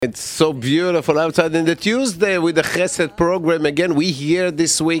It's so beautiful outside. And the Tuesday with the Chesed program again. We here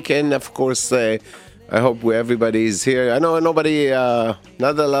this week, and of course, I hope everybody is here. I know nobody,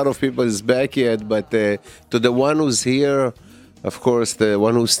 not a lot of people is back yet, but to the one who's here, of course, the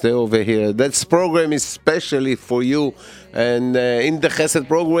one who stay over here. That program is specially for you. And in the Chesed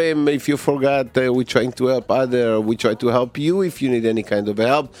program, if you forgot, we're trying to help other. We try to help you if you need any kind of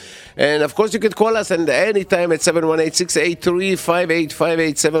help. And of course, you can call us at any time at 718-683-5858,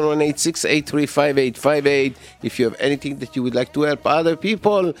 718-683-5858. If you have anything that you would like to help other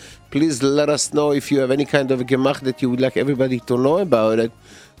people, please let us know. If you have any kind of a gemach that you would like everybody to know about it,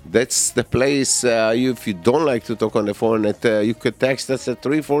 that's the place. If you don't like to talk on the phone, you could text us at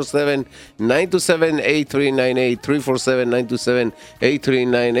 347-927-8398,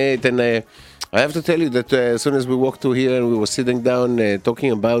 347-927-8398. And I have to tell you that as soon as we walked to here and we were sitting down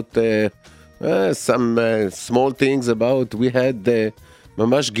talking about some small things about, we had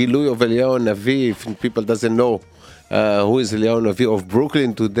mamash gilui of Eliyahu Navi. If people doesn't know who is Eliyahu Navi of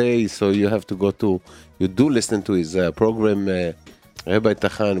Brooklyn today, so you have to go to, you do listen to his program, Rabbi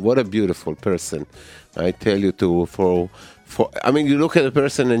Tachan. What a beautiful person. I tell you I mean, you look at a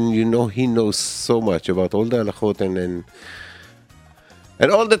person and you know he knows so much about all the halachot and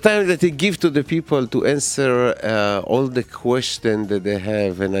all the time that he gives to the people to answer all the questions that they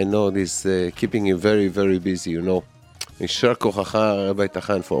have. And I know this keeping him very, very busy, you know. Yishar kochacha, Rabbi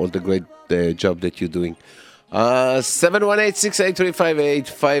Tachan, for all the great job that you're doing.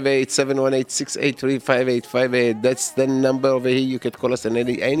 718-683-5858, 718-683-5858. That's the number over here. You can call us at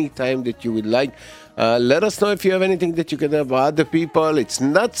any time that you would like. Let us know if you have anything that you can help other people. It's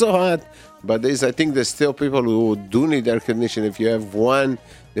not so hard, but I think there's still people who do need air conditioning. If you have one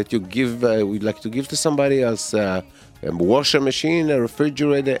that you would like to give to somebody else, a washer machine, a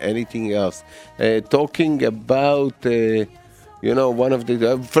refrigerator, anything else. Talking about... one of the...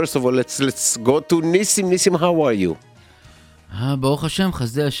 first of all, let's go to Nissim. Nissim, how are you? Baruch Hashem,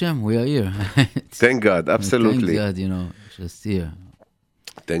 Chazdei Hashem, we are here. Thank God, absolutely. Thank God, just here.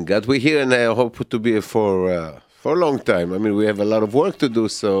 Thank God we're here, and I hope to be here for a long time. I mean, we have a lot of work to do,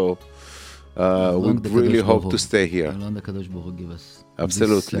 so we really hope to stay here. Long the Kadosh Baruch give us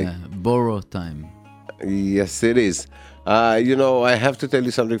absolutely. This borrow time. Yes, it is. I have to tell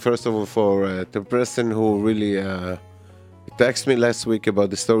you something, first of all, for the person who really... texted me last week about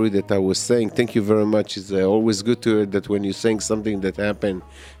the story that I was saying. Thank you very much. It's always good to hear that when you're saying something that happened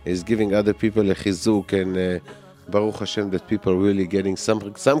is giving other people a chizuk, and Baruch Hashem that people are really getting some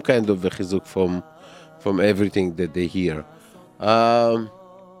kind of a chizuk from everything that they hear. I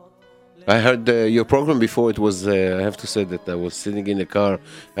heard your program before. It was I have to say that I was sitting in the car.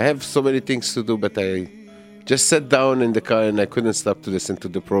 I have so many things to do, but I just sat down in the car and I couldn't stop to listen to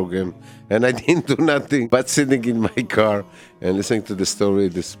the program. And I didn't do nothing but sitting in my car and listening to the story,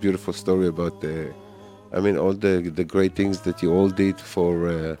 this beautiful story about all the great things that you all did for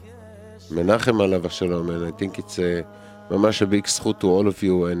Menachem Alav Shalom. And I think it's mamash a big zchut to all of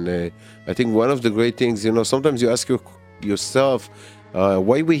you. And I think one of the great things, sometimes you ask yourself,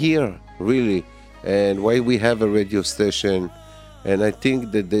 why we here, really? And why we have a radio station? And I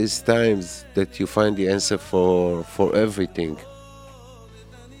think that there's times that you find the answer for everything.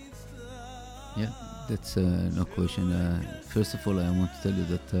 Yeah, that's no question. First of all, I want to tell you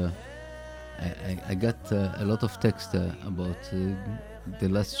that I got a lot of text about the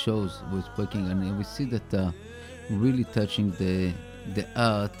last shows with working, and we see that really touching the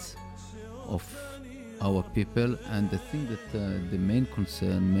art of our people. And I think that the main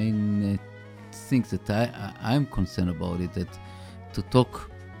things that I'm concerned about it, that to talk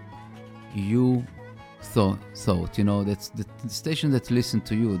you thought, that's the station that listen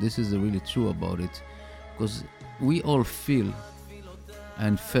to you. This is really true about it, because we all feel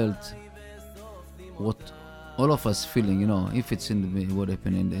and felt what all of us feeling, if it's in what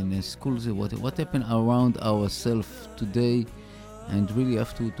happened in the schools, what happened around ourselves today. And really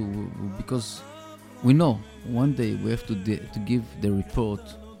have to because we know one day we have to give the report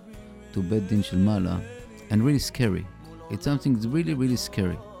to Bet Din Shel Mala, and really scary. It's something really, really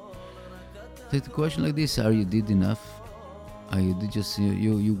scary. Take the question like this: are you did enough? Are you did just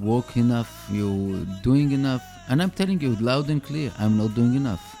you work enough? You doing enough? And I'm telling you loud and clear, I'm not doing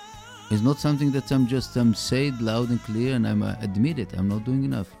enough. It's not something that I'm saying loud and clear, and I'm admit it. I'm not doing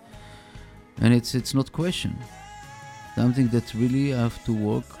enough, and it's not question. Something that really have to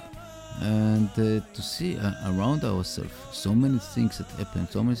work and to see around ourselves. So many things that happen.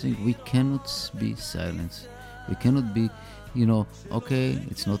 So many things we cannot be silent. We cannot be, okay,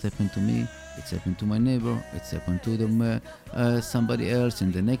 it's not happened to me, it's happened to my neighbor, it's happened to somebody else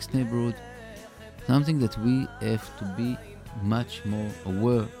in the next neighborhood. Something that we have to be much more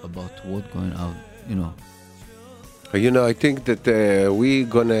aware about what's going on, you know. I think that we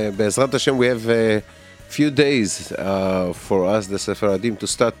gonna, Be'ezrat Hashem, we have a few days for us, the Sephardim, to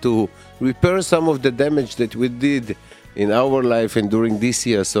start to repair some of the damage that we did in our life and during this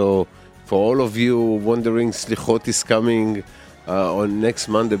year. So for all of you wondering, Slichot is coming on next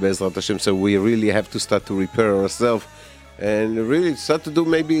Monday, Be'ezrat Hashem, so we really have to start to repair ourselves and really start to do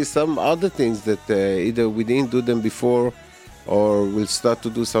maybe some other things that either we didn't do them before, or we'll start to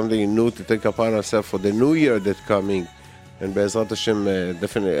do something new to take upon ourselves for the new year that's coming. And Be'ezrat Hashem,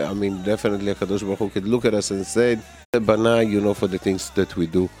 definitely HaKadosh Baruch Hu could look at us and say, Bana, for the things that we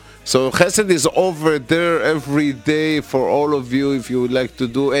do. So Chesed is over there every day for all of you if you would like to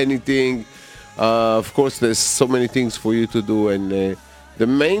do anything. Of course, there's so many things for you to do, and the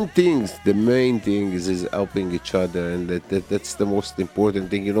main thing is helping each other, and that's the most important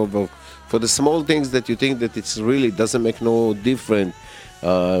thing. For the small things that you think that it's really doesn't make no difference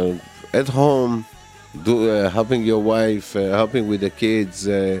at home, helping your wife, helping with the kids.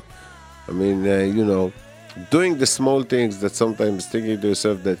 Doing the small things that sometimes thinking to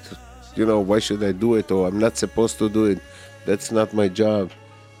yourself that, why should I do it, or I'm not supposed to do it. That's not my job.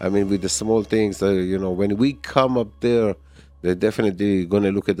 With the small things, when we come up there, they're definitely going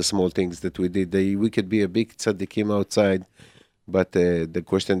to look at the small things that we did. We could be a big tzaddikim outside, but the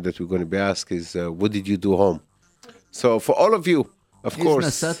question that we're going to be asked is, what did you do home? So for all of you, of course.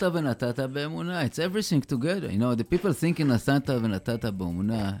 Nasata v'natata be'emunah. It's everything together. The people thinking nasata v'natata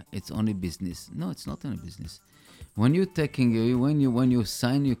be'emunah, it's only business. No, it's not only business. When you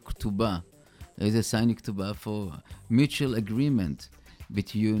sign your ketubah, there is a signing ketubah for mutual agreement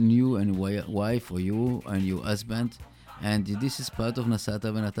between you and wife, or you and your husband, and this is part of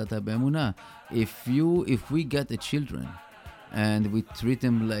nasata v'natata be'emunah. If we get the children and we treat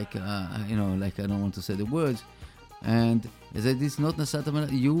them like I don't want to say the words, and that is not nasata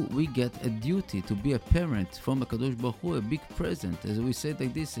v'natata, we get a duty to be a parent from HaKadosh Baruch Hu, a big present. As we said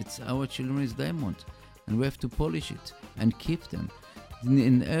like this, it's our children's diamond, and we have to polish it and keep them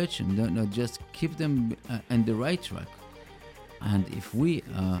in urchin, not just keep them on the right track. And if we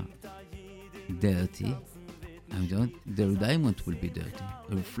are dirty, the diamond will be dirty,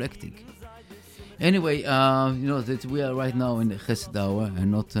 reflecting. Anyway, that we are right now in the Chesed hour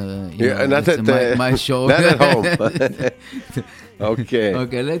and not, not at my show. Not at home. Okay.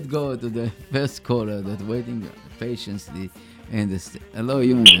 Okay, let's go to the first caller that's waiting patiently. Hello,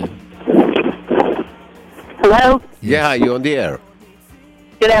 you in there? Hello? Yeah, you're on the air.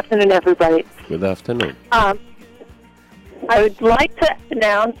 Good afternoon, everybody. Good afternoon. I would like to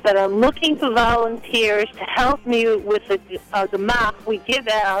announce that I'm looking for volunteers to help me with the gemach we give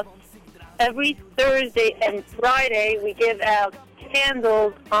out. Every Thursday and Friday, we give out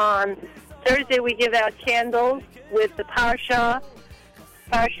candles. On Thursday, we give out candles with the Parshas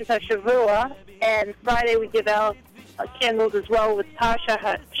HaShavua, and Friday, we give out candles as well with Parshas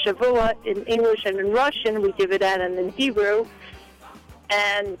HaShavua in English and in Russian. We give it out in Hebrew.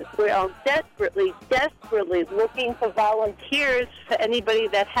 And we are desperately looking for volunteers, for anybody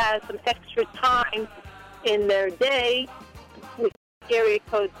that has some extra time in their day. Area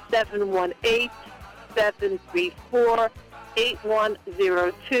code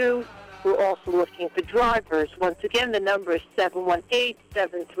 718-734-8102. We're also looking for drivers. Once again, the number is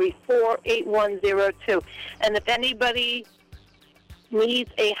 718-734-8102. And if anybody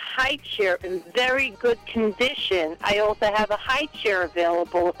needs a high chair in very good condition, I also have a high chair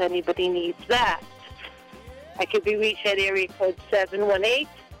available if anybody needs that. I could be reached at area code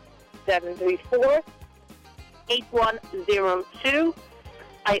 718-734-8102.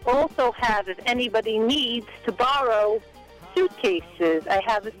 I also have, if anybody needs to borrow suitcases, I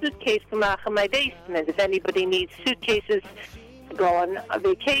have a suitcase come out of my basement. If anybody needs suitcases to go on a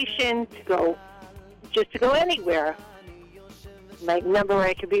vacation, to go anywhere, my number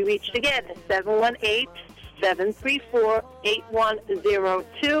I can be reached again is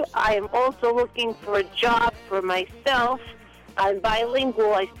 718-734-8102. I am also looking for a job for myself. I'm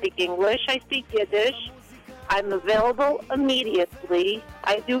bilingual. I speak English. I speak Yiddish. I'm available immediately.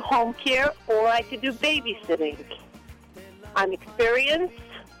 I do home care, or I could do babysitting. I'm experienced,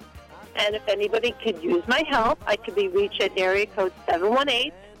 and if anybody could use my help, I could be reached at area code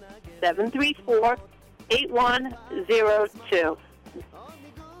 718-734-8102.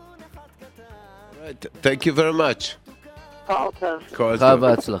 Right. Thank you very much.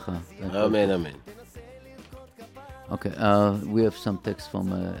 Amen, amen. Okay, we have some text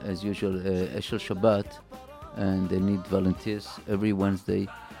from, as usual, Eshel Shabbat, and they need volunteers every Wednesday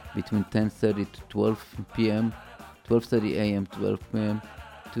between 10:30 to 12 p.m., 12:30 a.m. to 12 p.m.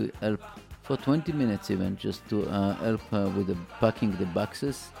 to help for 20 minutes even, just to help with the packing the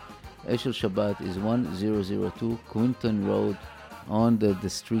boxes. Eshel Shabbat is 1002 Quinton Road on the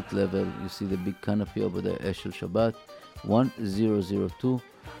street level. You see the big canopy over there, Eshel Shabbat, 1002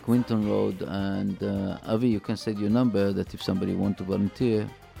 Quinton Road. And Avi, you can say your number that if somebody want to volunteer.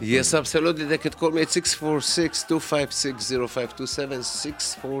 Yes, absolutely. They could call me at 646-256-0527,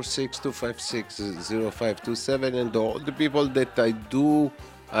 646-256-0527. And all the people that I do,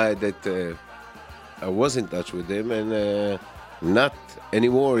 I was in touch with them, and not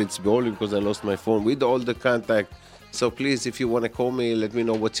anymore. It's only because I lost my phone with all the contact. So please, if you want to call me, let me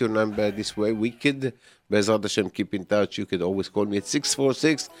know what's your number. This way we could, Bezrat Hashem, keep in touch. You could always call me at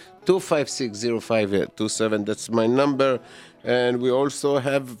 646-256-0527. That's my number. And we also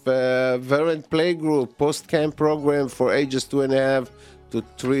have Variant Playgroup post-camp program for ages 2.5 to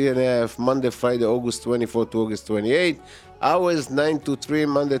 3.5, Monday, Friday, August 24 to August 28. Hours 9 to 3,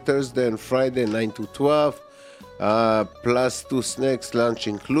 Monday, Thursday, and Friday, 9 to 12. Plus 2 snacks, lunch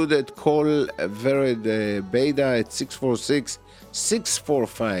included. Call Vered Beta at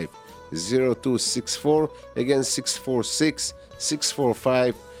 646-645-0264. Again,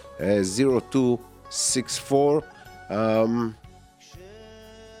 646-645-0264.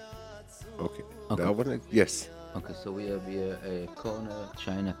 Okay. That one, yes. Okay, so we have here a corner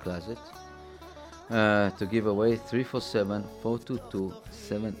china closet to give away.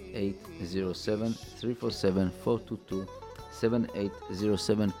 347-422-7807,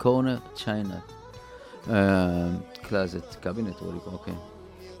 347-422-7807, corner china closet cabinet. Okay.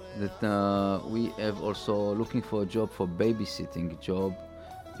 That we have also looking for a job for babysitting job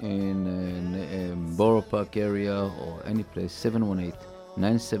in a Borough Park area or any place.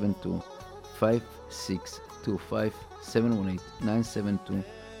 718-972-5625,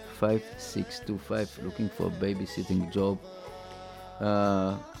 718-972-5625, looking for a babysitting job.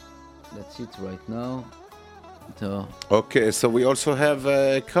 That's it right now. Okay, so we also have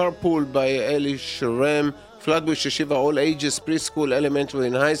Carpool by Eli Sherem, Flatbush Yeshiva, all ages, preschool, elementary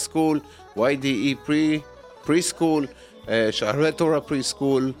and high school, YDE preschool, Sha'arei Torah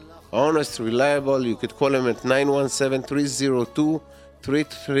preschool, honest, reliable. You could call them at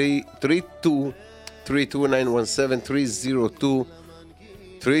 917-302-3232,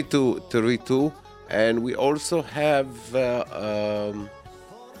 917-302-3232. And we also have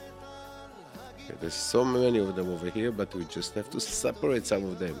there's so many of them over here, but we just have to separate some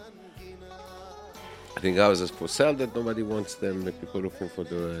of them. I think houses for sale that nobody wants them. The people looking for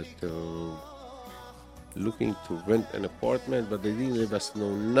looking to rent an apartment, but they didn't leave us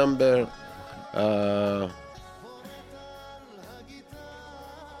no number.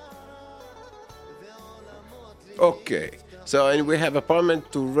 Okay. So, and we have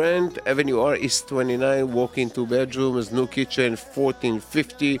apartment to rent, Avenue R, East 29, walk-in 2 bedrooms, new kitchen,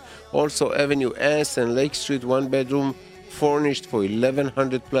 1450. Also, Avenue S and Lake Street, 1 bedroom, furnished for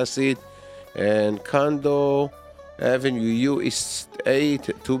 1100 plus it. And condo, Avenue U, East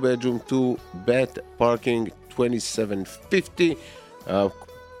 8, 2 bedroom, 2 bed, parking, 2750.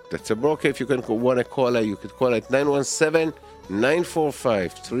 That's a broker. If you want to call her, you could call at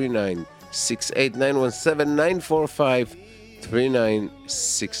 917-945-3968,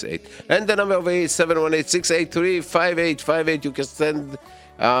 917-945-3968. And the number over here is 718-683-5858. You can send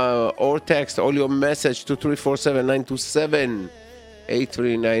or text all your message to 347-927-8398,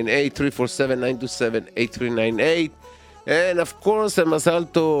 347-927-8398. And of course, a mazal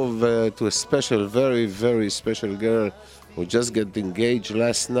tov to a special, very, very special girl who just got engaged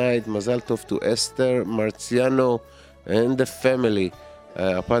last night. Mazal tov to Esther Marciano and the family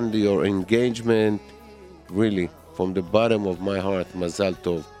upon your engagement. Really, from the bottom of my heart, mazal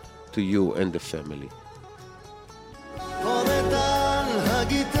tov to you and the family.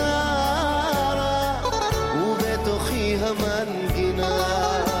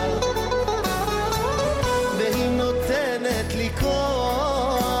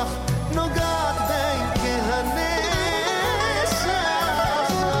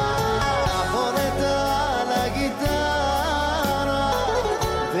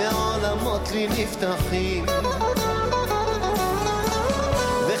 נפתחים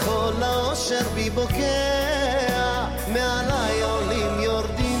וכל האושר בי בוקע מעליי עולים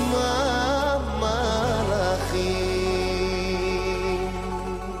יורדים המלאכים.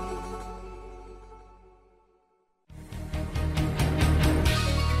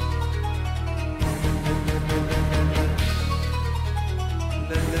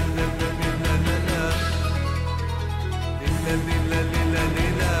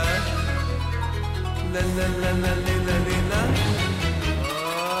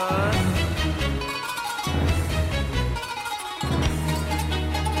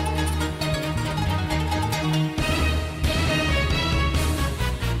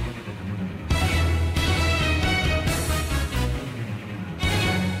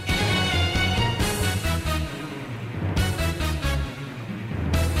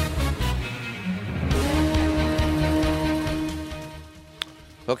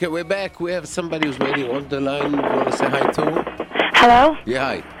 Okay, we're back. We have somebody who's waiting on the line. You want to say hi to? Hello? Yeah,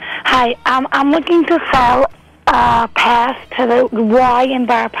 hi. Hi, I'm looking to sell a pass to the Y in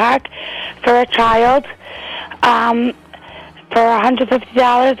Bar Park for a child. For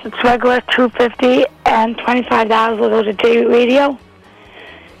 $150, it's regular $250, and $25 will go to J Radio.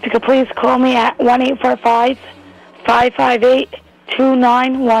 If you could please call me at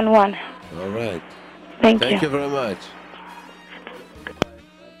 1-845-558-2911. All right. Thank Thank you. you very much.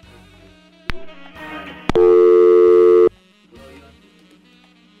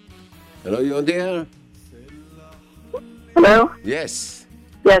 Hello, you on the air? Hello? Yes.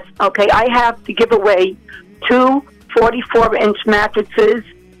 Yes, okay. I have to give away two 44-inch mattresses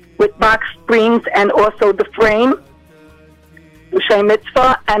with box springs and also the frame, L'Shem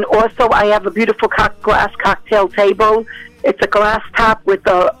Mitzvah, and also I have a beautiful glass cocktail table. It's a glass top with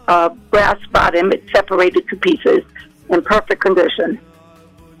a brass bottom. It's separated to pieces in perfect condition.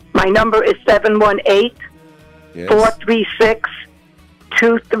 My number is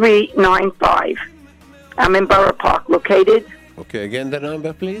 718-436-2395. I'm in Borough Park, located. Okay, again the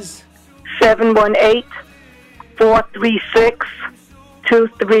number, please.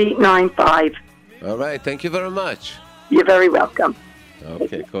 718-436-2395. All right, thank you very much. You're very welcome.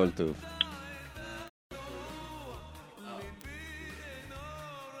 Okay, call two.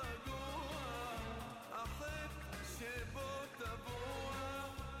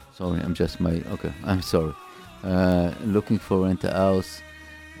 Sorry, I'm sorry. Looking for rent a house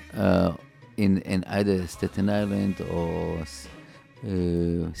in either Staten Island or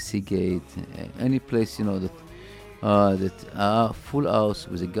Seagate, any place that full house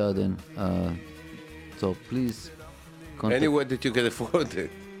with a garden. So please contact. Anywhere that you can afford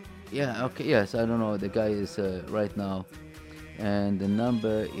it. Yeah. Okay. Yes. I don't know. The guy is right now, and the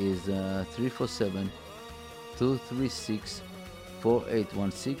number is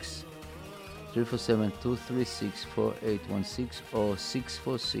 347-236-4816. 347-236-4816 or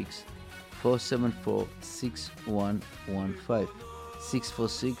 646-474-6115.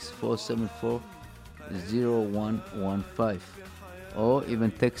 646-474-0115. Or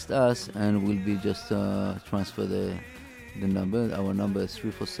even text us and we'll be just transfer the number. Our number is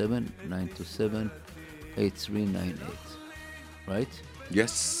 347-927-8398. Right?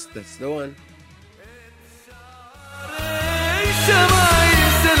 Yes, that's the one.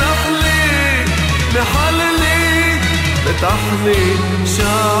 محللي فتحلي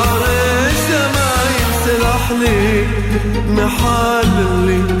شعر الشمايل سلحلي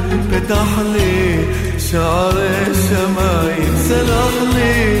محللي فتحلي شعر الشمايل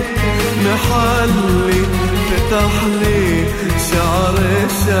سلحلي محللي فتحلي شعر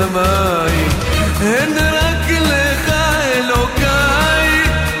الشمايل هنرك لخيل وكاي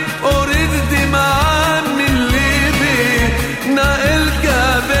أريد دمعا من ليبي نائل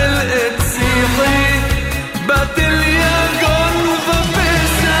كابل בתליה גולף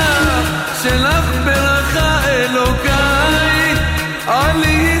הפסע שלך ברכה אלוקיי על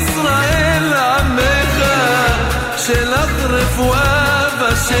ישראל עמך שלך רפואה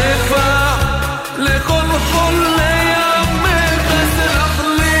ושפע לכל חולי עמך סלח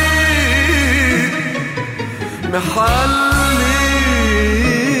לי מחלי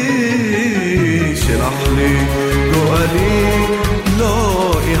שלח לי גואלי לא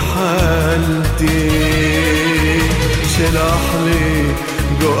איחלתי שלח לי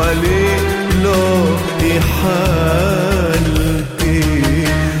גואלי לא איחלתי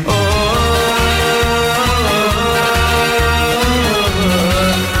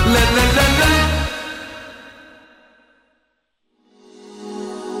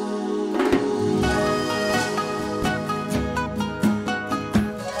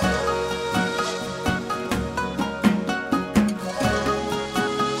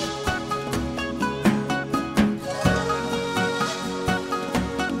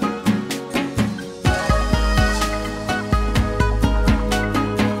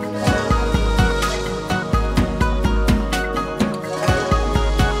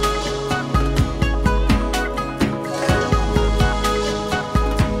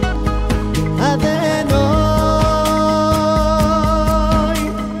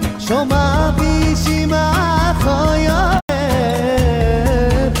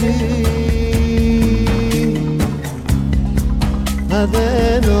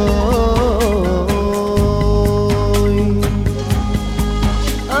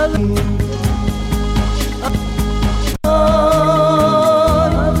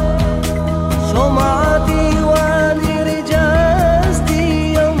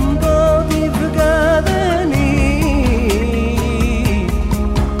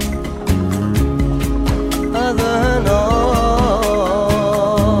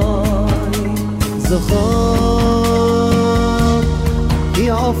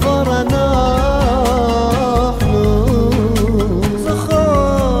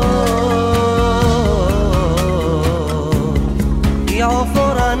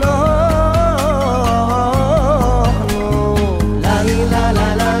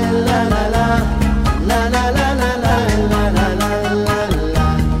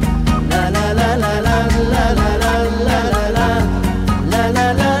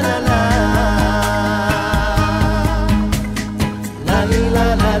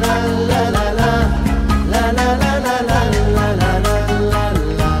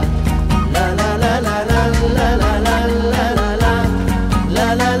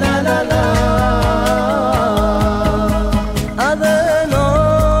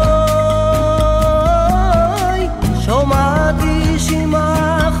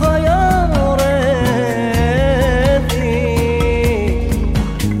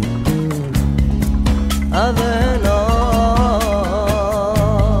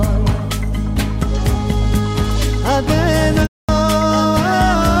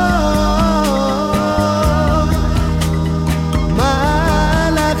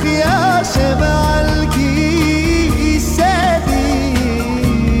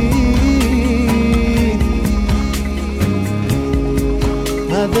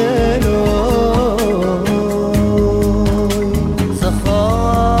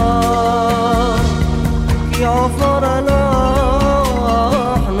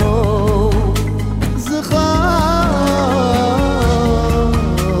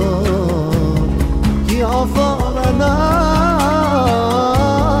עופר אנחנו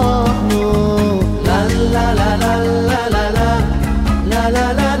לה לה לה לה לה לה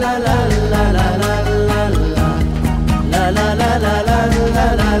לה לה לה לה לה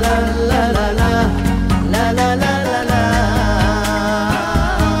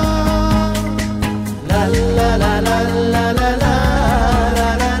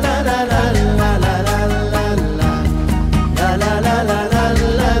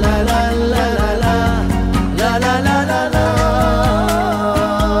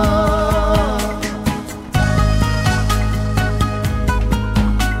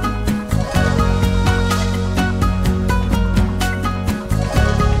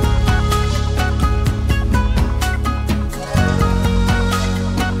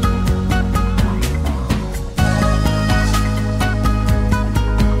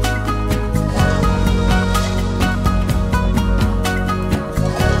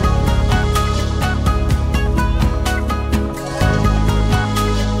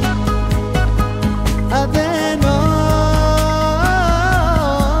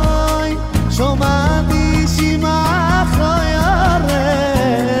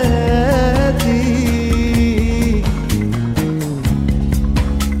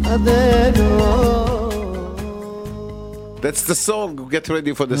That's the song. Get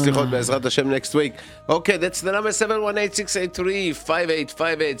ready for the Slichot Be'ezrat Hashem next week. Okay, that's the number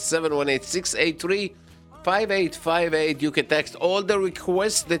 718-683-5858, 718-683-5858. You can text all the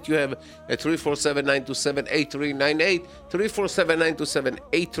requests that you have at 347-927-8398,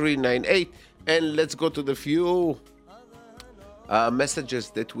 347-927-8398. And let's go to the few messages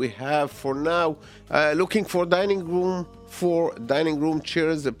that we have for now. Looking for dining room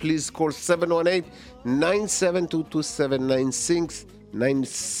chairs, please call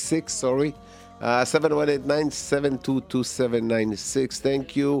 718-972-2796, sorry. 718-972-2796.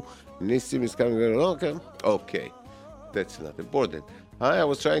 Thank you. Nissim is coming. Okay. That's not important. I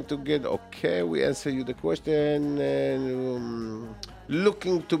was trying to get, we answer you the question. And,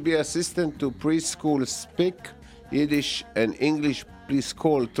 looking to be assistant to preschool, speak Yiddish and English, please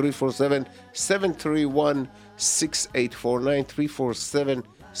call 347-731-6849,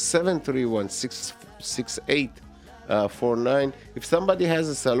 347-731-6849. If somebody has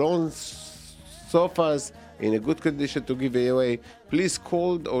a salon sofas in a good condition to give away, please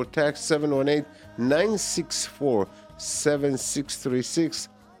call or text 718-964-7636,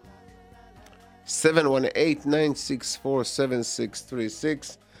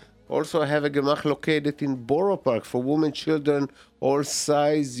 718-964-7636. Also, I have a gemach located in Borough Park for women, children, all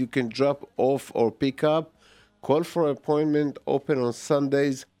size. You can drop off or pick up. Call for appointment, open on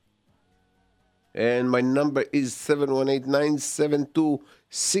Sundays. And my number is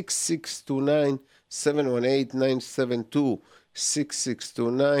 718-972-6629,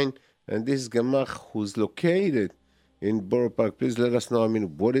 718-972-6629. And this gemach who's located in Borough Park, please let us know.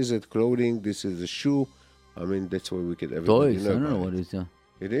 What is it? Clothing? This is a shoe. That's why we can everybody Toys, know. I don't know what it is, yeah.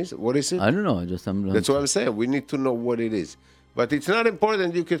 It is? What is it? I don't know, That's what I'm saying. We need to know what it is. But it's not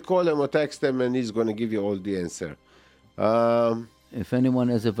important. You could call him or text him and he's going to give you all the answer. If anyone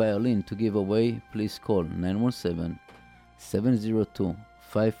has a violin to give away, please call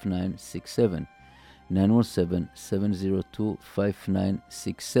 917-702-5967.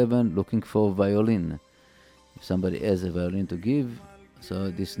 917-702-5967, looking for a violin. If somebody has a violin to give, So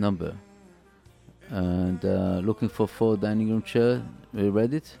this number. And looking for 4 dining room chair. We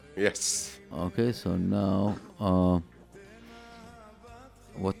read it? Yes. Okay, so now,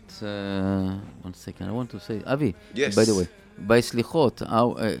 what, 1 second, I want to say, Avi, Yes. by the way, by Slichot,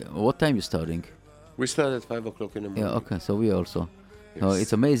 what time you starting? We start at 5 o'clock in the morning. Yeah, okay, so we also. So Yes.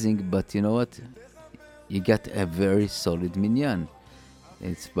 it's amazing, but you know what? You get a very solid minyan.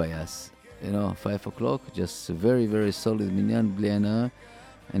 It's by us. 5 o'clock, just a very, very solid minyan, bli hana.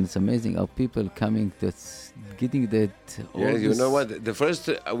 And it's amazing how people coming, that's getting that. all Yeah, you this- know what? The first,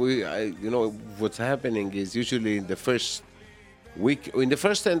 what's happening is usually in the first week, in the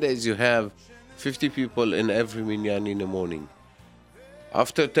first 10 days, you have 50 people in every minyan in the morning.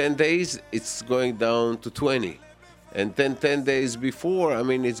 After 10 days, it's going down to 20. And then 10 days before,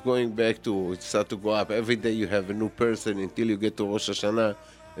 it's going back to, it start to go up. Every day you have a new person until you get to Rosh Hashanah.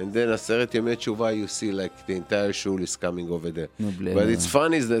 And then Aseret Yemei Teshuvah, you see like the entire shul is coming over there. No, But it's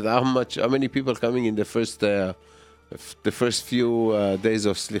fun is that how many people coming in the first few days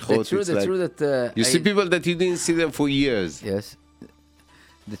of Slichot. The truth, It's the like, truth that you see people that you didn't see them for years. Yes.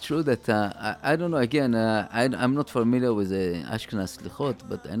 The truth that I don't know. Again, I'm not familiar with the Ashkenaz Slichot,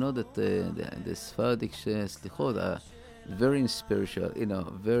 but I know that the Sephardic Slichot are very spiritual.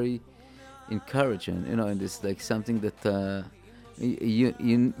 Very encouraging. And it's like something that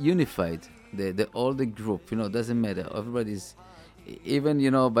unified all the group. Doesn't matter. Everybody's. Even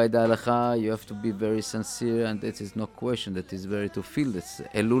by the halacha, you have to be very sincere, and that is no question. That is very to feel this.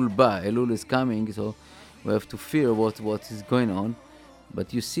 Elul is coming, so we have to fear what is going on.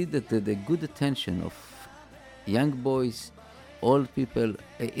 But you see that the good attention of young boys, old people.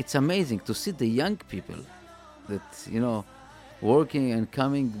 It's amazing to see the young people that working and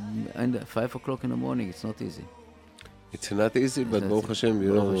coming and 5 o'clock in the morning. It's not easy. It's not easy, but Baruch Hashem,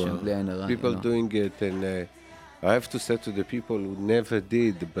 Baruch Hashem, bli ayin hara, people doing it, and I have to say to the people who never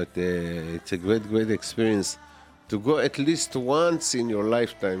did, but it's a great, great experience to go at least once in your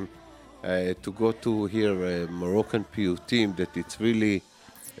lifetime to go to hear a Moroccan team that it's really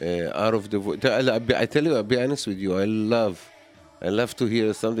out of the world. I tell you, I'll be honest with you, I love to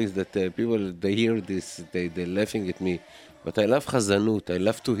hear something that people, they hear this, they're laughing at me, but I love chazanut. I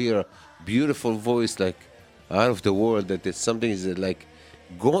love to hear a beautiful voice like out of the world, that it's something is like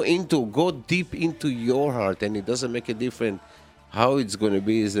go deep into your heart, and it doesn't make a difference how it's going to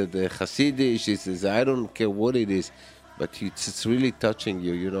be. Is it Hasidish? Is I don't care what it is, but it's really touching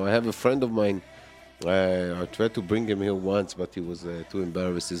you. I have a friend of mine. I tried to bring him here once, but he was too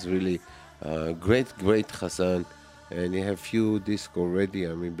embarrassed. He's really great Chazan, and he have few discs already.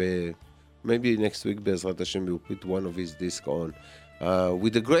 Maybe next week, Be'ezrat Hashem, we'll put one of his discs on.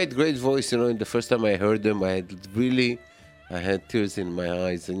 With a great, great voice, in the first time I heard them, I had tears in my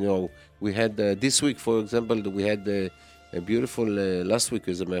eyes. And, we had, this week, for example, we had a beautiful, last week,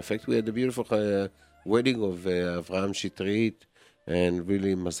 as a matter of fact, we had a beautiful wedding of Avraham Shitrit, and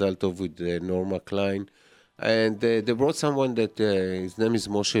really Mazal Tov with Norma Klein. And they brought someone that, his name is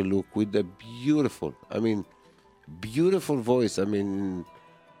Moshe Luke, with a beautiful voice.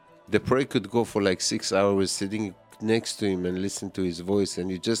 The prayer could go for like 6 hours sitting next to him and listen to his voice,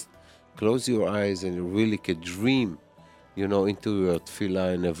 and you just close your eyes and you really can dream, into your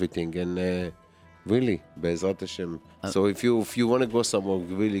tefillah and everything. And really, Be'ezrat Hashem. So if you want to go somewhere,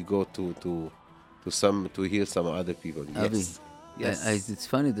 really go to hear some other people. Avi, Yes. it's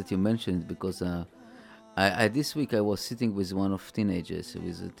funny that you mentioned it, because I this week I was sitting with one of teenagers,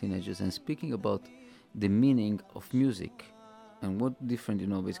 and speaking about the meaning of music. And what different,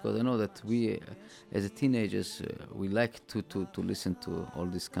 because I know that we, as a teenagers, we like to listen to all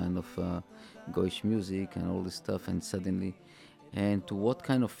this kind of Goyish music and all this stuff, and suddenly, and to what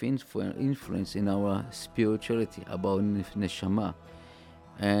kind of influence in our spirituality about neshama.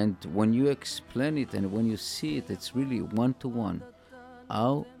 And when you explain it and when you see it, it's really one-to-one.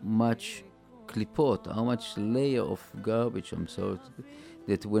 How much klipot, how much layer of garbage,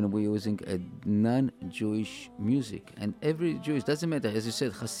 that when we're using a non-Jewish music, and every Jewish, doesn't matter, as you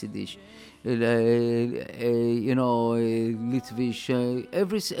said, Hasidish,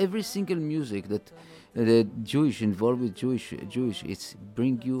 Litvish, every single music that the Jewish, involved with Jewish, it's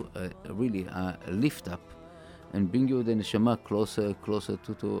bring you really a lift up, and bring you the neshama closer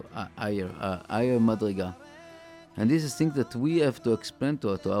to higher madriga. And this is things that we have to explain to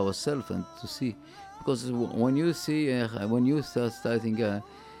ourselves and to see. Because when you see, when you start starting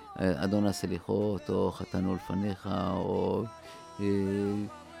Adon Selichot or Chatanu Lefanecha, or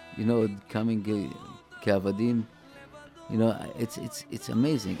coming Ke'avadim, it's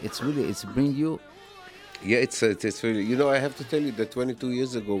amazing. It's bring you. Yeah, it's really. I have to tell you that 22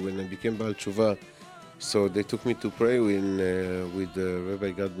 years ago, when I became Baal Tshuva, So they took me to pray with Rabbi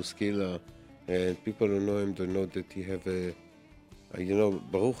Gad Buskila, and people who know him, they know that he have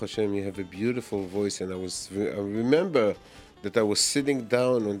Baruch Hashem, you have a beautiful voice. And I remember that I was sitting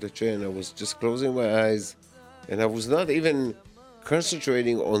down on the chair and I was just closing my eyes, and I was not even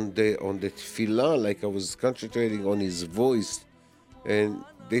concentrating on the tefillah like I was concentrating on his voice. And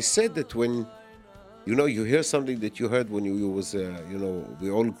they said that when you hear something that you heard when you was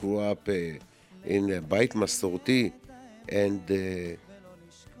we all grew up in a Bait Masorti, and it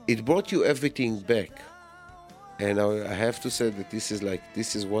brought you everything back. And I have to say that this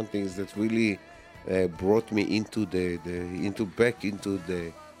is one thing that really brought me into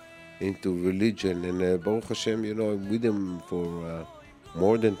into religion. And Baruch Hashem, I'm with him for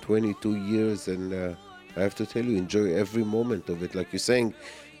more than 22 years, and I have to tell you, enjoy every moment of it. Like you're saying,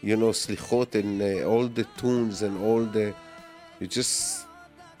 slichot and all the tunes and you just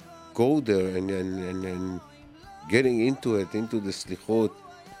go there and getting into the slichot.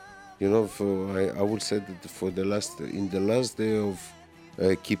 I would say that in the last day of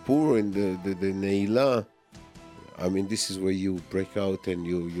Kippur, in the Ne'ilah, I mean, this is where you break out and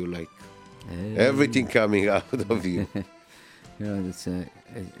you like everything coming out of you.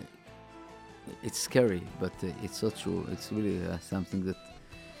 It's scary, but it's so true. It's really something that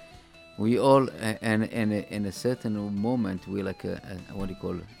we all, and in a certain moment, we're like what do you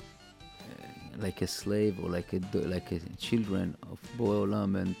call, like a slave or like a children of Borei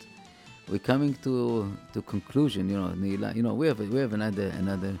Olam, and we're coming to conclusion. We have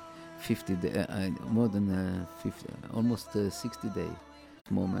another 50 day, more than 50, almost 60 day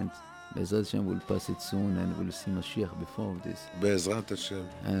moment. Be'ezrat Hashem will pass it soon, and we'll see Mashiach before this. Be'ezrat Hashem.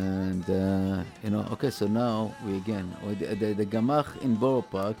 And okay, so now the Gamach in Borough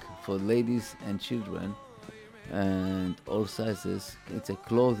Park for ladies and children and all sizes. It's a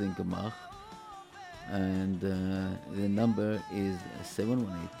clothing Gamach, and the number is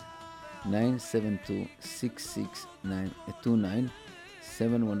 718-972-6629.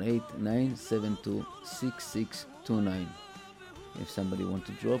 718-972-6629. If somebody wants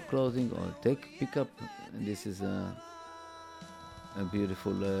to drop clothing or pick up, this is a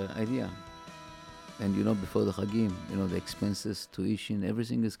beautiful idea. And before the Chagim, the expenses, tuition,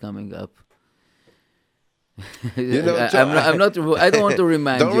 everything is coming up. I'm not. I don't want to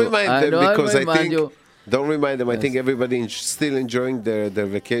remind you. Don't remind them, because I think. You. Don't remind them. Yes. I think everybody is still enjoying their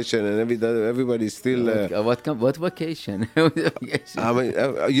vacation, and everybody's still. What vacation? I mean,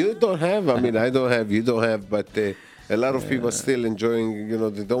 you don't have. I mean, I don't have. You don't have. But a lot of people are still enjoying.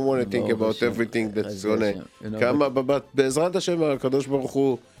 They don't want to think about everything that's gonna come up. But Be'ezrat Hashem, Kadosh Baruch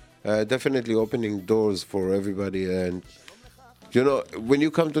Hu, definitely opening doors for everybody. And when you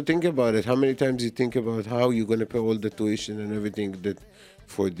come to think about it, how many times you think about how you're gonna pay all the tuition and everything that.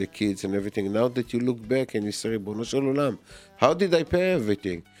 For the kids and everything. Now that you look back and you say, Bono Shel Olam, how did I pay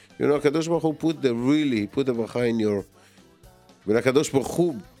everything? Kadosh Baruch Hu put the bracha in your. When Kadosh Baruch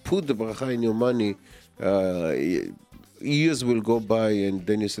Hu put the bracha in your money, years will go by, and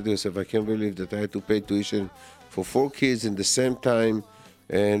then you say to yourself, I can't believe that I had to pay tuition for 4 kids in the same time,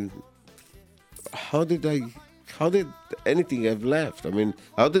 and how did anything have left? I mean,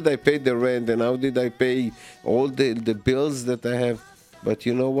 how did I pay the rent, and how did I pay all the bills that I have? But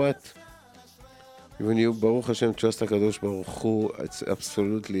you know what? When you, Baruch Hashem, trust HaKadosh Baruch Hu, it's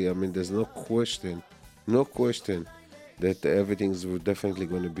absolutely, I mean, there's no question that everything's definitely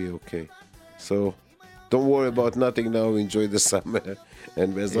going to be okay. So don't worry about nothing now. Enjoy the summer.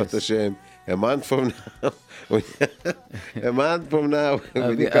 And Be'ezrat Hashem, a month from now,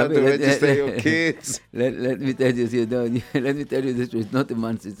 when you come to register your kids. Let me tell you, let me tell you the truth. Not a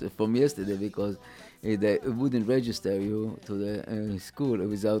month, it's from yesterday, because they wouldn't register you to the school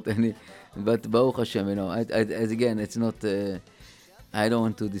without any. But Baruch Hashem, as again, it's not. I don't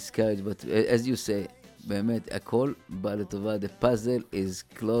want to discourage, but as you say, באמת, הכל בא לטובה. The puzzle is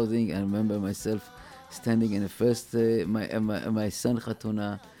clothing. I remember myself standing in the first, my son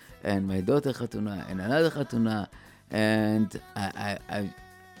Chatuna, and my daughter Chatuna, and another Chatuna, and I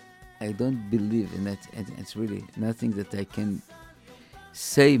don't believe in that. It's really nothing that I can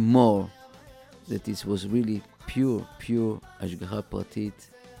say more. That it was really pure השגחה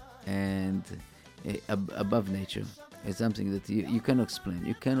פרטית, and above nature. It's something that you cannot explain.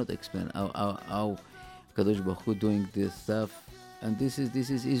 You cannot explain how Kadosh Baruch Hu doing this stuff, and this is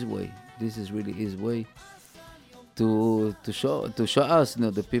His way. This is really His way to show us,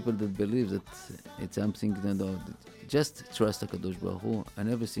 the people that believe that it's something. Just trust Kadosh Baruch Hu, and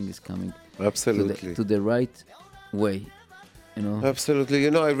everything is coming absolutely to the right way. Absolutely.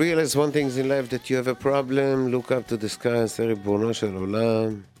 I realize one thing in life, that you have a problem, look up to the sky and say, Ribono Shel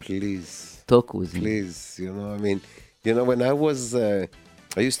Olam, please talk with him. Please, I mean, when I was, I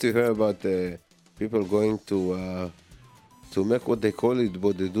used to hear about people going to make what they call it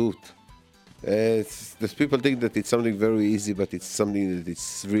bodedut. There's people think that it's something very easy, but it's something that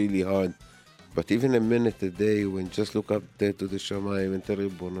it's really hard. But even a minute a day, when just look up there to the Shamayim and tell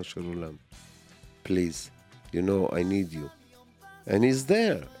Ribono Shel Olam, please, I need you. And he's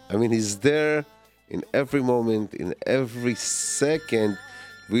there. I mean, he's there in every moment, in every second.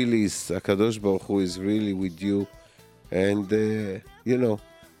 Really, HaKadosh Baruch Hu is really with you. And,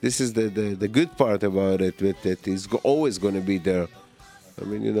 this is the good part about it, that he's always going to be there. I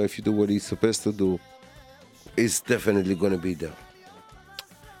mean, if you do what he's supposed to do, he's definitely going to be there.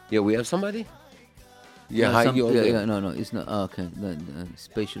 Yeah, we have somebody? Yeah, hi, you're there. No, it's not. Okay,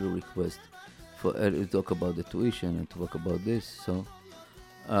 special request for to talk about the tuition and talk about this. So,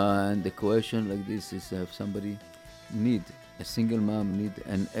 and the question like this is: if somebody a single mom need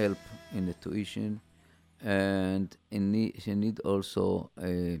an help in the tuition, and she need also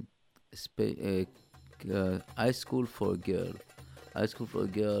a high school for a girl. High school for a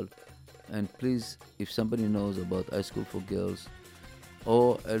girl, and please, if somebody knows about high school for girls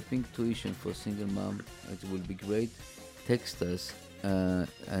or helping tuition for single mom, it will be great. Text us,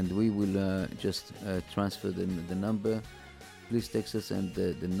 and we will just transfer the number. Please text us and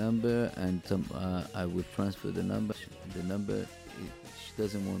the number, and I will transfer the number. The number, she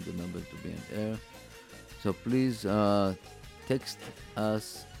doesn't want the number to be in air, so please text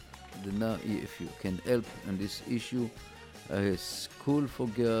us if you can help on this issue. School for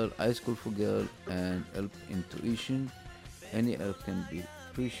girl, high school for girl, and help in tuition. Any help can be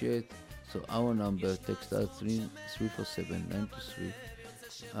appreciated. So our number, text out 347-923.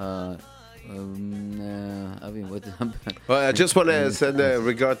 Avi, what is the number? Well, I just want to send a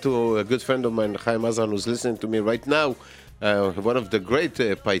regard to a good friend of mine, Chaim Azan, who's listening to me right now. One of the great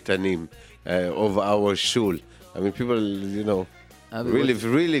paitanim of our shul. I mean, people, Avi,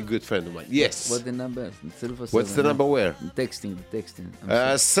 really good friend of mine. Yes. What's the number? What's the number where? Texting.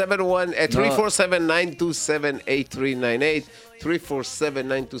 347-927-8398.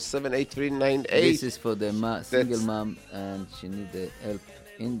 347-927-8398. This is for the single mom, and she needs the help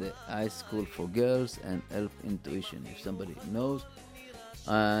in the high school for girls and help in tuition. If somebody knows,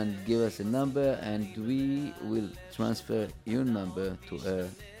 and give us a number, and we will transfer your number to her,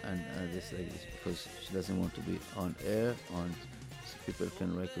 and just like this, because she doesn't want to be on air, so people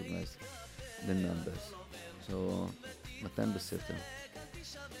can recognize the numbers. So, Matan Beseter.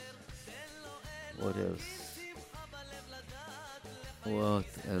 What else? What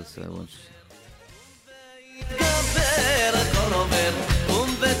else I want? יתגבר הכל עובר, קום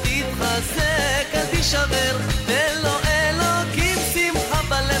ותתחזק, אל תישבר, תן לו אלוקים שמחה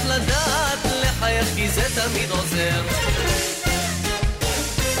בלב לדעת, לחייך כי זה תמיד עוזר.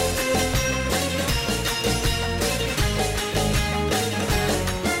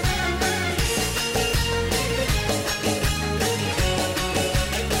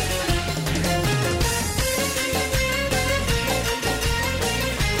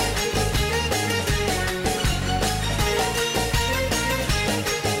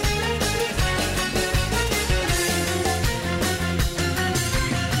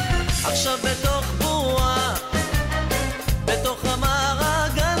 עכשיו בתוך בועה, בתוך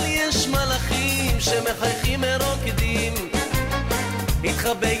המעגל יש מלאכים שמחייכים מרוקדים, איתך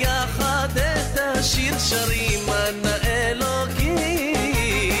ביחד את השיר שרים, אנא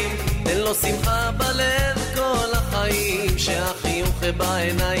אלוקים, תן לו שמחה בלב כל החיים, שהחיוך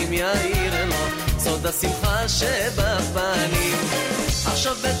בעיניים יאיר לו סוד השמחה שבפנים.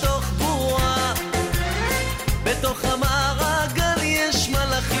 עכשיו בתוך בועה, בתוך המעגל יש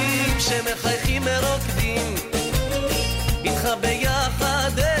מלאכים שמחייכים מרוקדים, איתך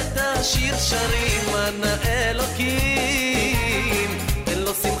ביחד את השיר שרים, אנא אלוקים, תן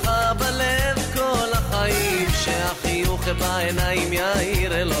לו שמחה בלב כל החיים, שהחיוך בעיניים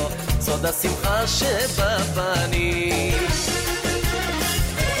יאיר לו סוד השמחה שבפנים.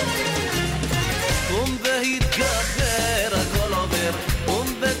 קום והתגבר הכל עובר, קום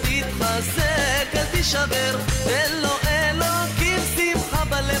ותתחזק, אל תישבר, תן לו אלוקים שמחה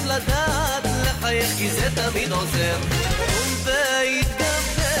בלב לדעת, לחייך כי זה תמיד עוזר. קום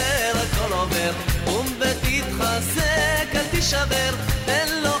והתגבר הכל עובר, קום ותתחזק, אל תישבר, תן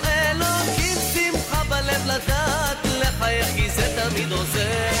לו אלוקים שמחה בלב לדעת, לחייך כי זה תמיד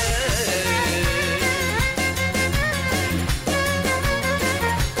עוזר.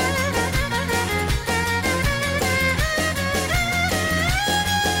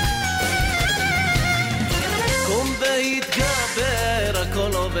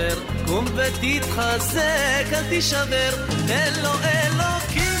 הכל עובר, קום ותתחזק, אל תישבר, תן לו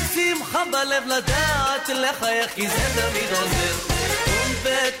אלוקים שמחה שמחה בלב לדעת לחייך כי זה תמיד עוזר. קום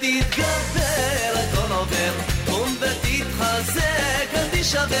ותתגבר הכל עובר, קום ותתחזק אל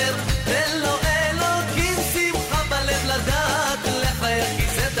תישבר, תן לו אלוקים שמחה בלב לדעת לחייך כי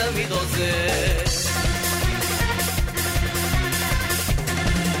זה תמיד עוזר.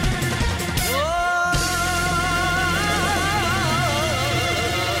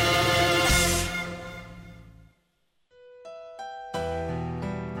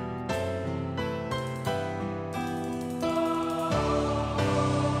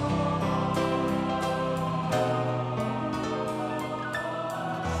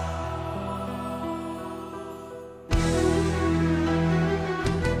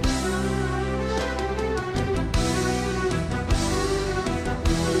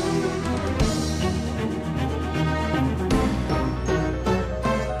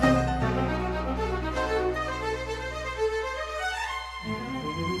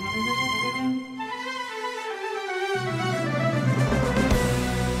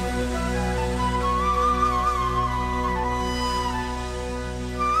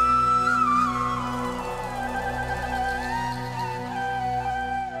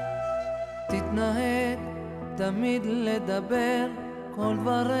 תתנהג תמיד לדבר כל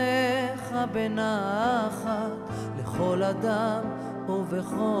דבריך בנחת לכל אדם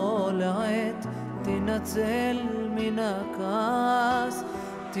ובכל עת תנצל מן הכעס.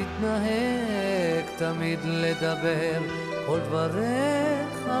 תתנהג תמיד לדבר כל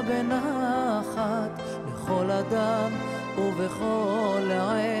דבריך בנחת לכל אדם ובכל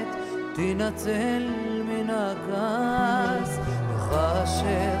עת תנצל מן הכעס.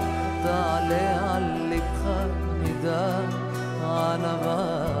 וכאשר תעלה על לבך מידה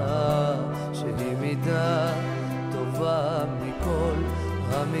ענווה שהיא מידה טובה מכל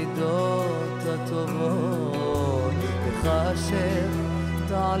המידות הטובות. וכאשר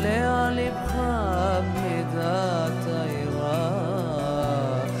תעלה על לבך מידת היראה,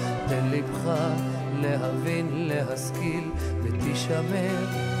 תן לבך להבין להשכיל ותשמר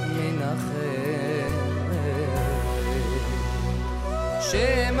מן החטא.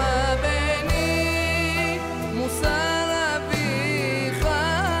 שמע בני מוסר אביך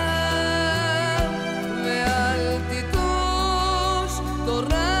ואל תיטוש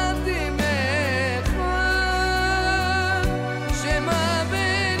תורת אמך. שמע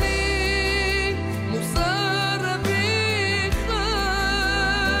בני מוסר אביך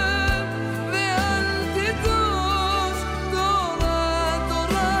ואל תיטוש תורת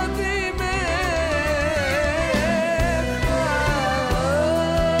אמך.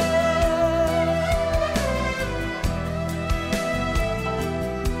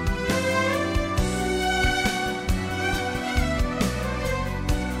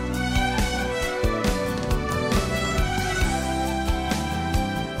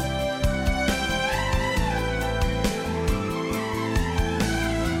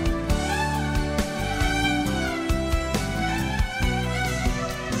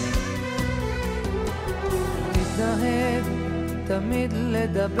 תתנהג תמיד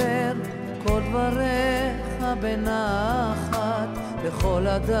לדבר כל דבריך בנחת לכל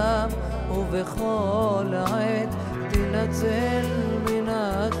אדם ובכל עת תנצל מן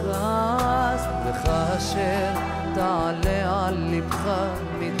הכעס. וכאשר תעלה על לבך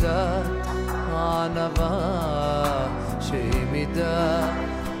מידת הענווה שהיא מידה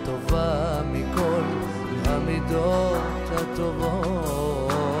טובה מכל המידות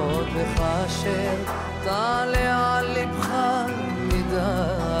הטובות. וכאשר תעלה על לבך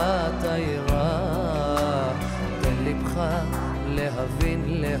מידת היראה, תן לבך להבין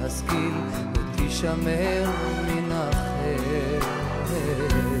להשכיל ותשמר מן החטא.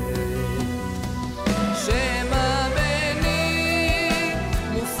 שמע בני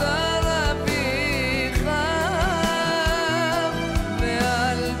מוסר אביך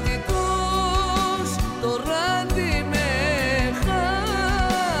ואל תיטוש תורת אמך.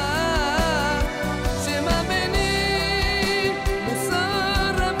 שמע בני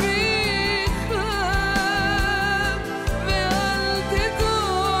מוסר אביך ואל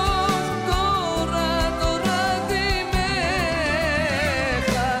תיטוש תורת אמך.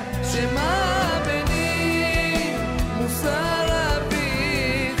 שמע בני מוסר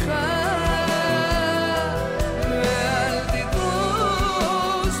אביך ואל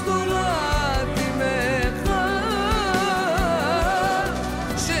תיטוש תורת אמך.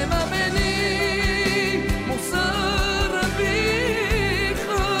 שמע בני מוסר אביך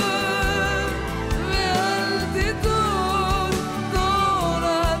ואל תיטוש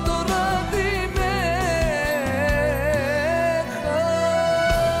תורת אמך.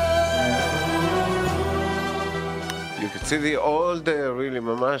 You could see the old, really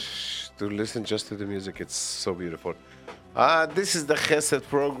ממש to listen just to the music. It's so beautiful. This is the Chesed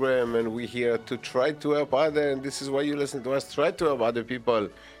program, and we're here to try to help others. And this is why you listen to us. Try to help other people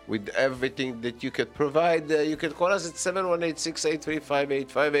with everything that you could provide. You can call us at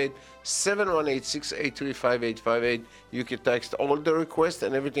 718-683-5858, 718-683-5858. You can text all the requests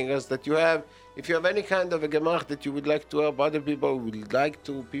and everything else that you have. If you have any kind of a gemach that you would like to help other people, would like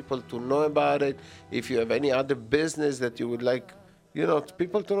to people to know about it. If you have any other business that you would like,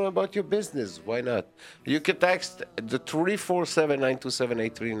 people to know about your business, why not? You can text the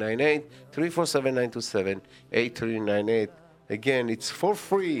 347-927-8398, 347-927-8398. Again, it's for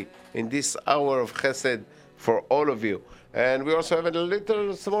free in this hour of Chesed for all of you. And we also have a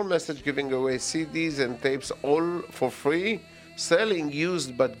little small message giving away CDs and tapes all for free. Selling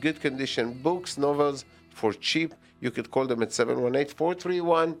used but good condition books, novels for cheap. You could call them at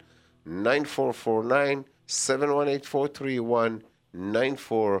 718-431-9449,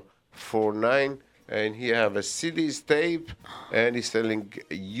 718-431-9449. And he have a CDs tape, and he's selling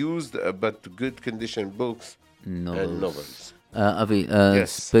used but good condition books and novels. Avi,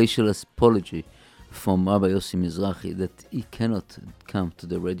 Yes. special apology from Rabbi Yossi Mizrahi that he cannot come to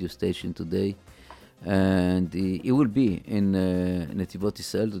the radio station today. And he will be in Netivot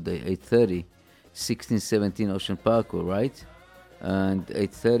Israel today, 8:30, 1617 Ocean Parkway, right? And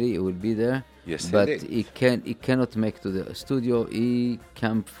 8:30 he will be there. Yes, but indeed. he cannot make to the studio. He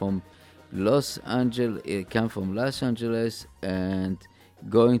came from Los Angeles and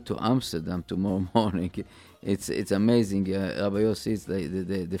going to Amsterdam tomorrow morning. It's amazing. Rabbi Yossi is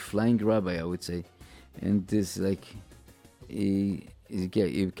the flying rabbi, I would say, and this like he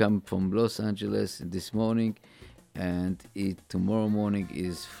come from Los Angeles this morning, and tomorrow morning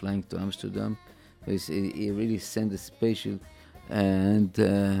is flying to Amsterdam. He really sent a special and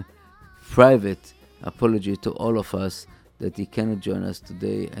private apology to all of us that he cannot join us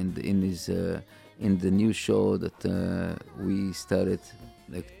today, and in his in the new show that we started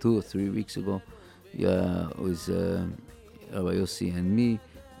like 2 or 3 weeks ago, with Rabbi Yossi and me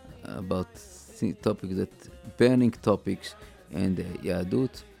about topics burning topics and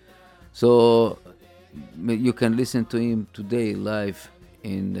Yahadut. So you can listen to him today live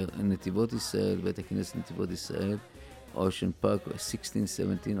in Netivot Israel, Bet HaKnesset Netivot Israel, Ocean Parkway,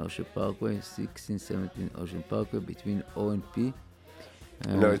 1617 Ocean Parkway, 1617 Ocean Parkway, between O and P.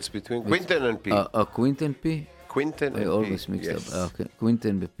 No, it's between Quinton and P. Quinton P? Quinton and P. I always mixed yes. up. Okay,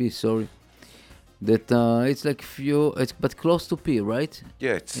 Quinton P, sorry. That it's like but close to P, right?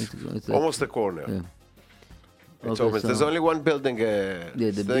 Yeah, it's like, almost a corner. Yeah. It's Okay, almost, there's only one building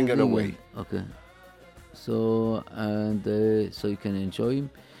the staying building, away. Okay. So so you can enjoy him.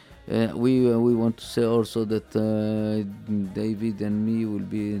 We want to say also that David and me will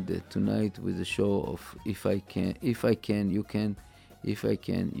be tonight with the show of If I Can, You Can, If I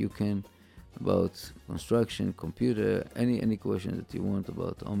Can, You Can, about construction, computer, any question that you want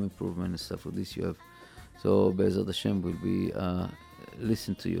about home improvement and stuff like this you have. So Be'ezrat Hashem will be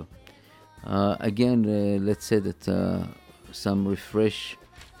listen to you. Again, let's say that some refresh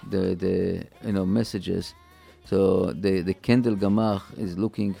the messages. So the Kendall Gamach is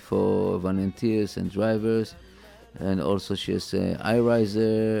looking for volunteers and drivers, and also she has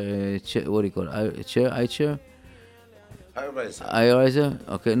eye-riser, what do you call it? Chair? Eye-riser?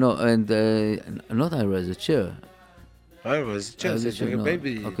 Okay, no, and not eye-riser, chair. Eye-riser, chair, it's like a no.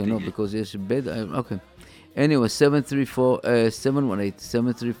 baby. Okay, no, because there's a bed. Okay. Anyway,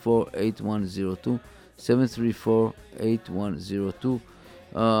 718-8102, 734-8102.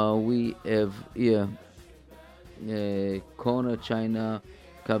 We have here Corner China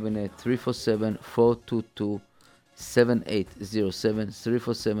Cabinet 347-422-7807,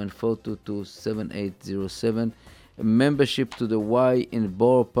 347-422-7807. Membership to the Y in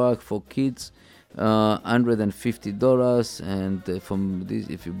Borough Park for kids, $150, and from this,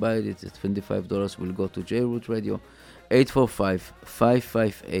 if you buy it, it's $25 will go to J-Root Radio.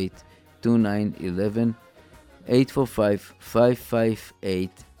 845-558-2911,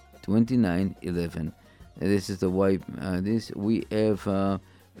 845-558-2911. This is the Y. This we have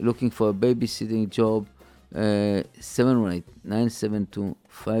looking for a babysitting job.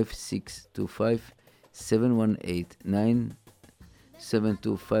 718-972-5625,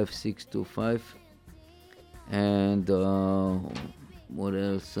 718-972-5625. And what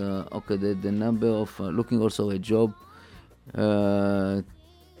else? Okay, the number of looking also a job,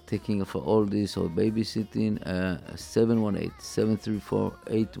 taking for all this or babysitting.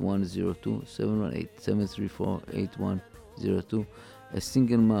 718-734-8102, 718-734-8102. A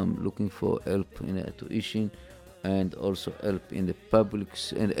single mom looking for help in tuition, and also help in the public,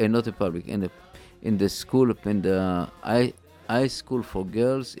 and not the public, in the school, in the high school for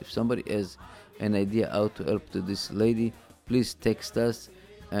girls. If somebody has an idea how to help to this lady, please text us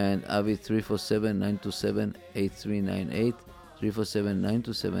and Avi 347-927-8398.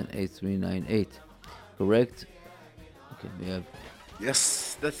 347-927-8398. Correct? Okay, we have. Yes,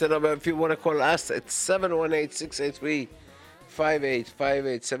 that's the number. If you want to call us, it's 718-683-5858.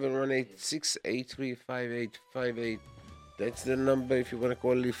 718-683-5858. That's the number if you want to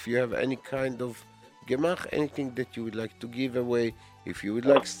call. If you have any kind of gemach, anything that you would like to give away, if you would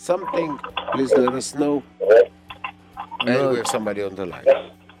like something, please let us know. And we have somebody on the line.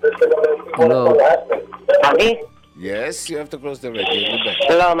 Hello. אבי? Yes, you have to close the radio in the back.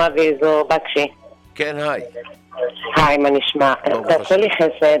 שלום, אבי, זו בקשי. כן, היי. היי, מה נשמע? ברוך תעשה השם. לי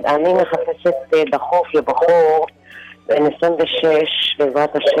חסד, אני מחפשת דחוף לבחור בן 26,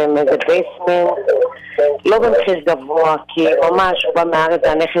 בעזרת השם, איזה בייסמנט, לא במחיר גבוה, כי ממש הוא בא מהארץ,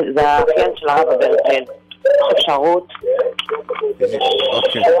 זה הנכד, זה האחיין של הרב אברטל. יש אפשרות.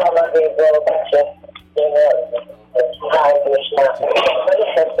 אוקיי.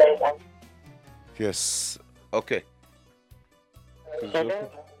 Yes. Okay.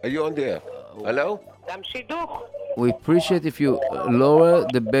 Are you on there? Hello? גם שידוך. We appreciate if you lower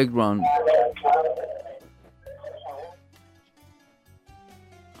the background.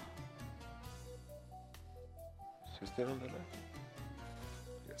 She's still on the line?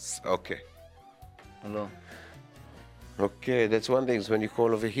 Yes. Okay. Hello. Okay, that's one thing. When you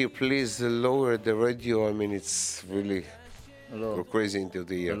call over here, please lower the radio. I mean, it's really Hello. go crazy into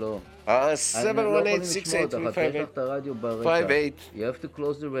the ear. Hello. 718-683-5858. You have to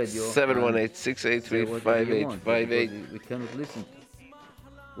close the radio. 718-683-5858. We cannot listen.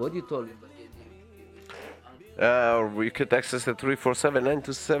 What you told him? You could access the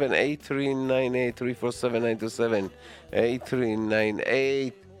 347-927-8398,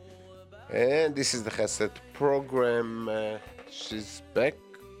 347-927-8398. And this is the Chesed program. She's back.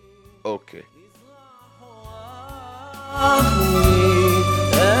 Okay.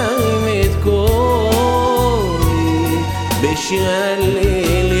 בשיר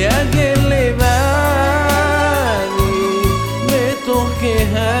הליל יגל לבני מתוך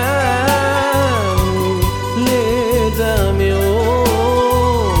כהני לדמיון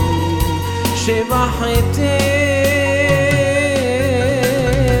שבחתי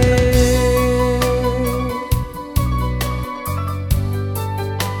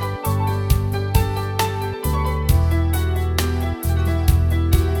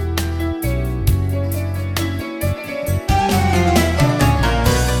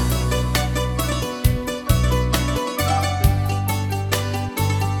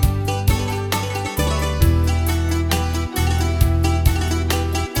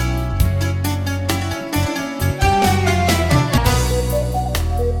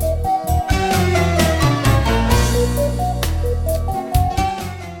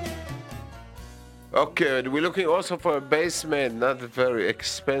Okay, and we're looking also for a basement, not very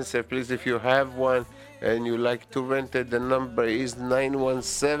expensive. Please, if you have one and you like to rent it, the number is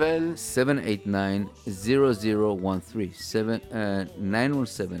 917 789-0013.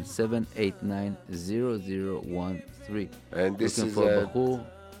 917-789-0013. And this Looking is for a, Bahur,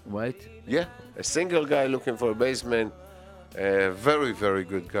 right? yeah, a single guy looking for a basement. Very, very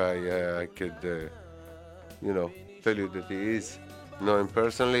good guy. I could, tell you that he is. Know him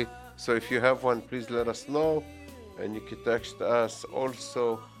personally. So if you have one, please let us know. And you can text us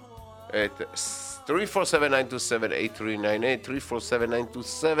also at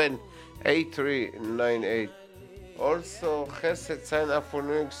 347-927-8398, 347-927-8398. Also, Chesed, sign up for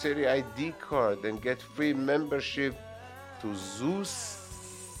New York City ID card and get free membership to zoos.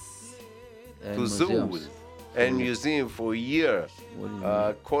 And To museums. zoos and museum for a year. What do you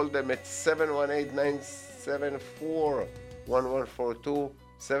mean? Call them at 718-974-1142,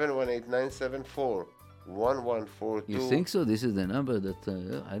 718-974-1142. You think so? This is the number that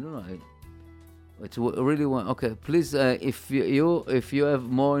I don't know. It's really one. Okay, please. If you have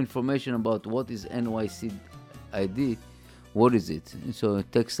more information about what is NYC ID, what is it? So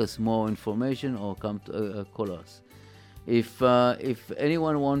text us more information or come to call us. If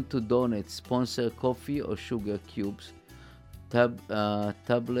anyone want to donate, sponsor coffee or sugar cubes,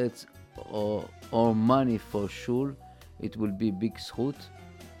 tablets or money for shul, it will be big zchut.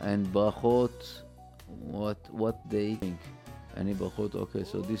 And brachot, what they think. Any brachot? Okay,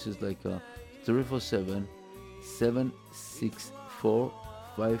 so this is like 347 764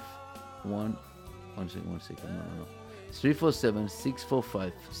 51. One second. No. 347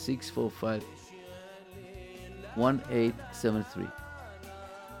 645 645 1873.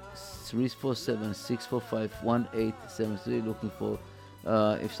 347 645 1873. Looking for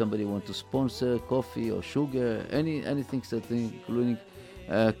if somebody wants to sponsor coffee or sugar, anything, including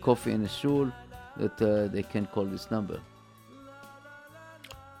coffee in a shul, that they can call this number.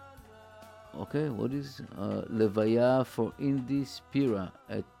 Okay, what is Levaya for Indi Spira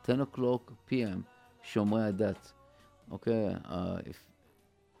at 10 o'clock p.m. Shomrei Adat. Okay, if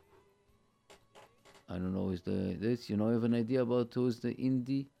I don't know, is this, you have an idea about who is the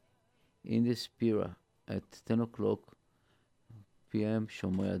Indi Spira at 10 o'clock p.m.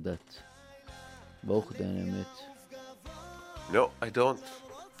 Shomrei Adat. Baruch Dayan Emet. No, I don't.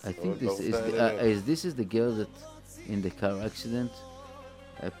 I think this is the girl that in the car accident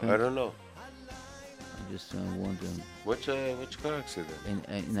happened. I don't know. I'm just wondering. Which car accident?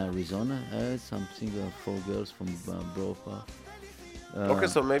 In Arizona, I heard something. 4 girls from Borough Park. Okay,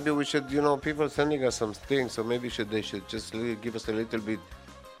 so maybe we should, people sending us some things, so maybe they should just give us a little bit,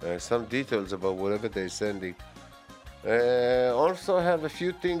 some details about whatever they're sending. Also have a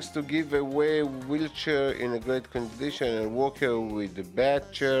few things to give away: wheelchair in a great condition and walker with the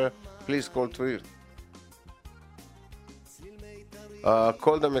bad chair. Please call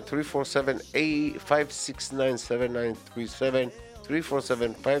call them at 347-569-7937,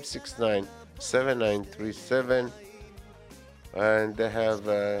 347-569-7937, and they have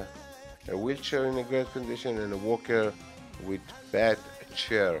a wheelchair in a great condition and a walker with bad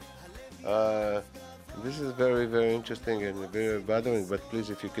chair. This is very, very interesting and very bothering, but please,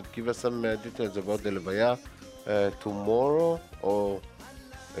 if you could give us some details about the Levaya tomorrow or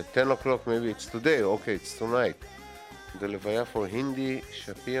at 10 o'clock, maybe it's today. Okay, it's tonight. The Levaya for Hindi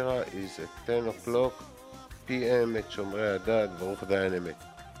Shapira is at 10 o'clock p.m. at Shomrei Adat, Baruch Dayan Emet.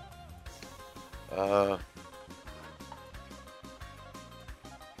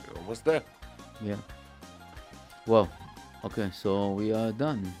 You're almost there. Yeah. Well, okay, so we are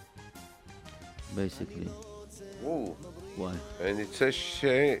done. Basically. Ooh. Why? And it says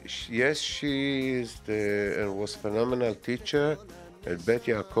she is and was phenomenal teacher at Bet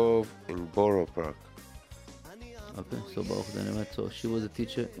Yaakov in Borough Park. Okay, so Baruch Dayan Emet. So she was a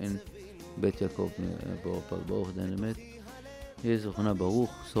teacher in Bet Yaakov Borough Park. Baruch Dayan Emet. Here's Zochana Baruch.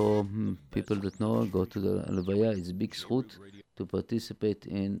 So people that know, go to the Levaya. It's a big zchut to participate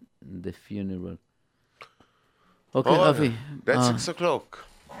in the funeral. Okay, Avi. That's 6 o'clock.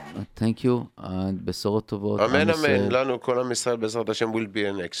 Thank you, and בשורות טובות. אמן אמן, לנו כל עם ישראל בעזרת השם will be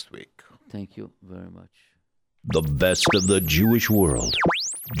here next week. Thank you very much. The best of the Jewish world.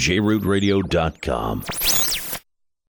 JRootRadio.com.